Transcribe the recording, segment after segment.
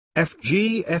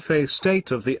FGFA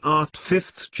state-of-the-art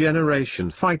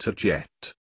fifth-generation fighter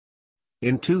jet.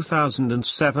 In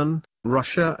 2007,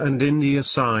 Russia and India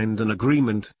signed an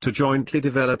agreement to jointly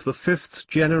develop the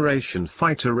fifth-generation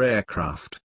fighter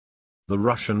aircraft. The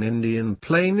Russian-Indian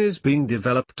plane is being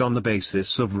developed on the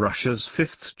basis of Russia's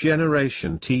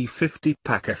fifth-generation T-50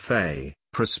 FGFA,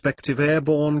 prospective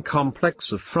airborne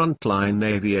complex of frontline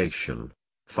aviation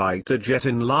fighter jet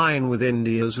in line with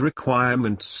India's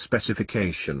requirements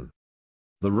specification.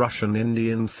 The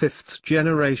Russian-Indian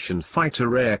fifth-generation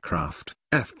fighter aircraft,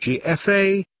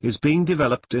 FGFA, is being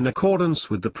developed in accordance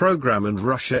with the program and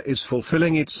Russia is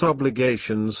fulfilling its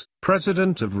obligations,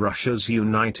 President of Russia's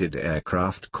United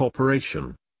Aircraft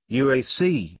Corporation,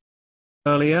 UAC.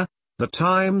 Earlier, the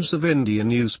Times of India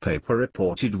newspaper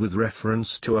reported with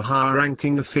reference to a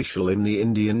high-ranking official in the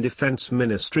Indian Defence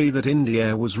Ministry that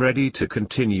India was ready to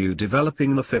continue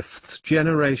developing the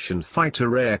fifth-generation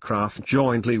fighter aircraft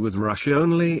jointly with Russia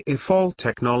only if all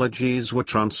technologies were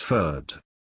transferred.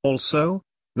 Also,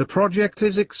 the project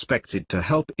is expected to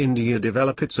help India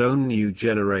develop its own new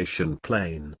generation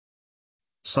plane.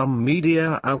 Some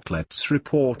media outlets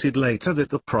reported later that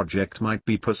the project might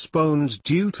be postponed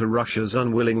due to Russia's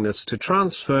unwillingness to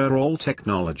transfer all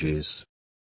technologies.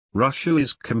 Russia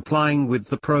is complying with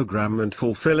the program and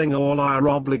fulfilling all our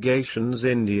obligations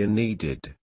India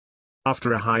needed.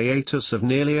 After a hiatus of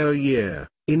nearly a year,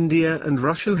 India and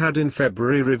Russia had in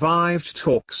February revived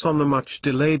talks on the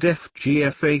much-delayed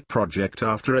FGFA project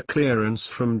after a clearance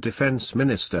from Defence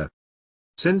Minister.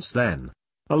 Since then,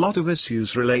 a lot of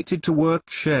issues related to work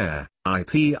share,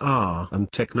 IPR and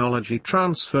technology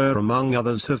transfer among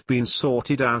others have been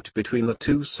sorted out between the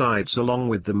two sides along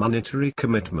with the monetary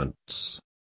commitments.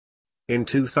 In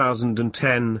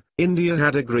 2010, India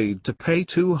had agreed to pay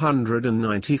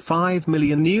 $295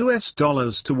 million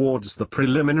towards the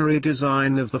preliminary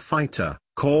design of the fighter,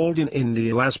 called in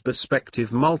India as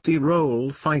Perspective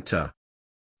Multi-Role Fighter.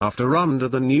 Under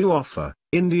the new offer,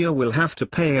 India will have to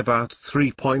pay about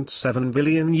 $3.7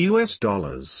 billion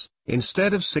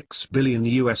instead of $6 billion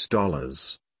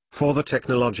for the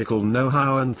technological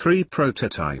know-how and 3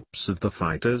 prototypes of the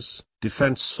fighters,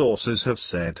 defense sources have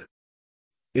said.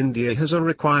 India has a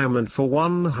requirement for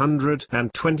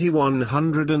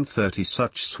 120-130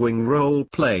 such swing-roll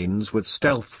planes with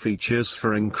stealth features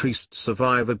for increased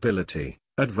survivability,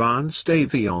 advanced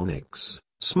avionics,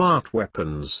 smart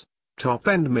weapons,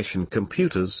 top-end mission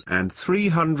computers and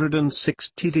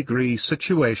 360-degree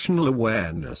situational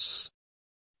awareness.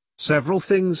 Several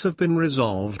things have been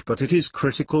resolved, but it is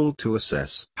critical to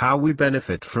assess how we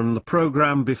benefit from the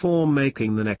program before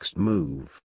making the next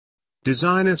move.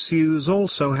 Design issues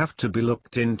also have to be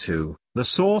looked into, the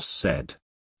source said.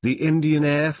 The Indian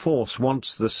Air Force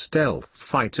wants the stealth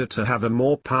fighter to have a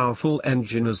more powerful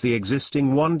engine as the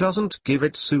existing one doesn't give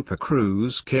it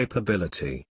supercruise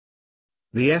capability.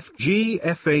 The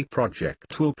FGFA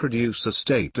project will produce a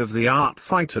state-of-the-art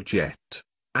fighter jet,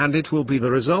 and it will be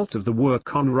the result of the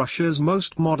work on Russia's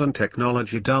most modern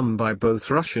technology done by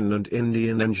both Russian and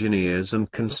Indian engineers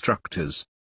and constructors.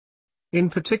 In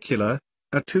particular,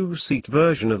 a 2-seat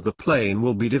version of the plane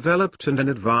will be developed and an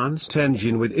advanced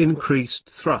engine with increased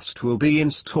thrust will be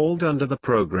installed under the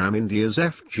program India's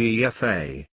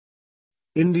FGFA.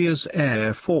 India's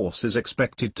Air Force is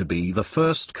expected to be the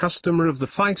first customer of the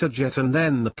fighter jet and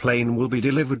then the plane will be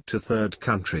delivered to third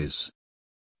countries.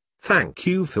 Thank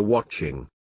you for watching.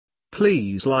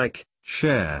 Please like,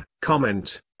 share,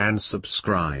 comment, and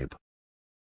subscribe.